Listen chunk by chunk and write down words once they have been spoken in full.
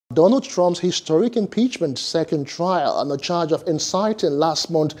Donald Trump's historic impeachment second trial on the charge of inciting last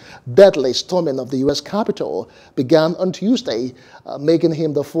month's deadly storming of the U.S. Capitol began on Tuesday, making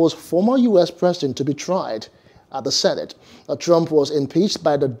him the first former U.S. president to be tried at the Senate. Trump was impeached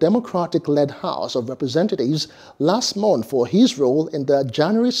by the Democratic-led House of Representatives last month for his role in the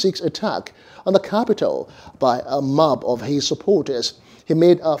January 6 attack on the Capitol by a mob of his supporters. He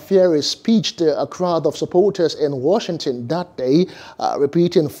made a fiery speech to a crowd of supporters in Washington that day,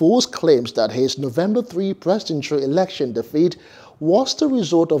 repeating false claims that his November 3 presidential election defeat was the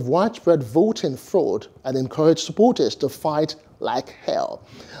result of widespread voting fraud and encouraged supporters to fight like hell.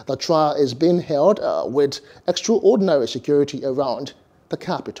 The trial is being held with extraordinary security around the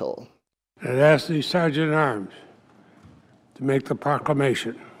Capitol. I ask the Sergeant-at-Arms to make the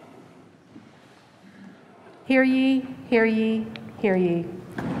proclamation. Hear ye, hear ye, hear ye.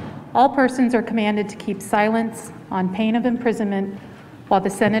 All persons are commanded to keep silence on pain of imprisonment while the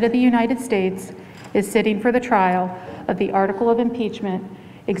Senate of the United States is sitting for the trial of the article of impeachment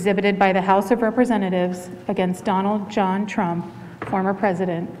exhibited by the House of Representatives against Donald John Trump, former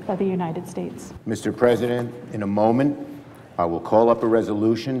President of the United States. Mr. President, in a moment, I will call up a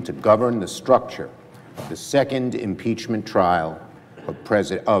resolution to govern the structure of the second impeachment trial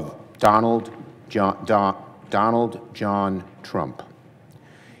of Donald John Trump.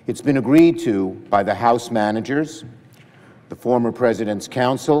 It's been agreed to by the House managers, the former President's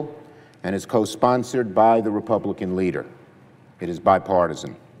counsel, and is co-sponsored by the Republican leader. It is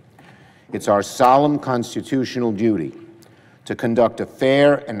bipartisan. It's our solemn constitutional duty to conduct a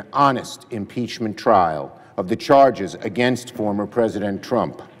fair and honest impeachment trial of the charges against former President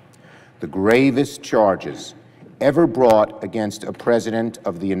Trump, the gravest charges ever brought against a president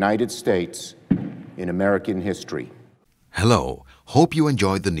of the United States in American history. Hello, hope you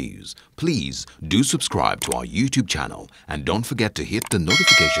enjoyed the news. Please do subscribe to our YouTube channel and don't forget to hit the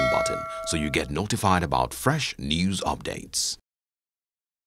notification button so you get notified about fresh news updates.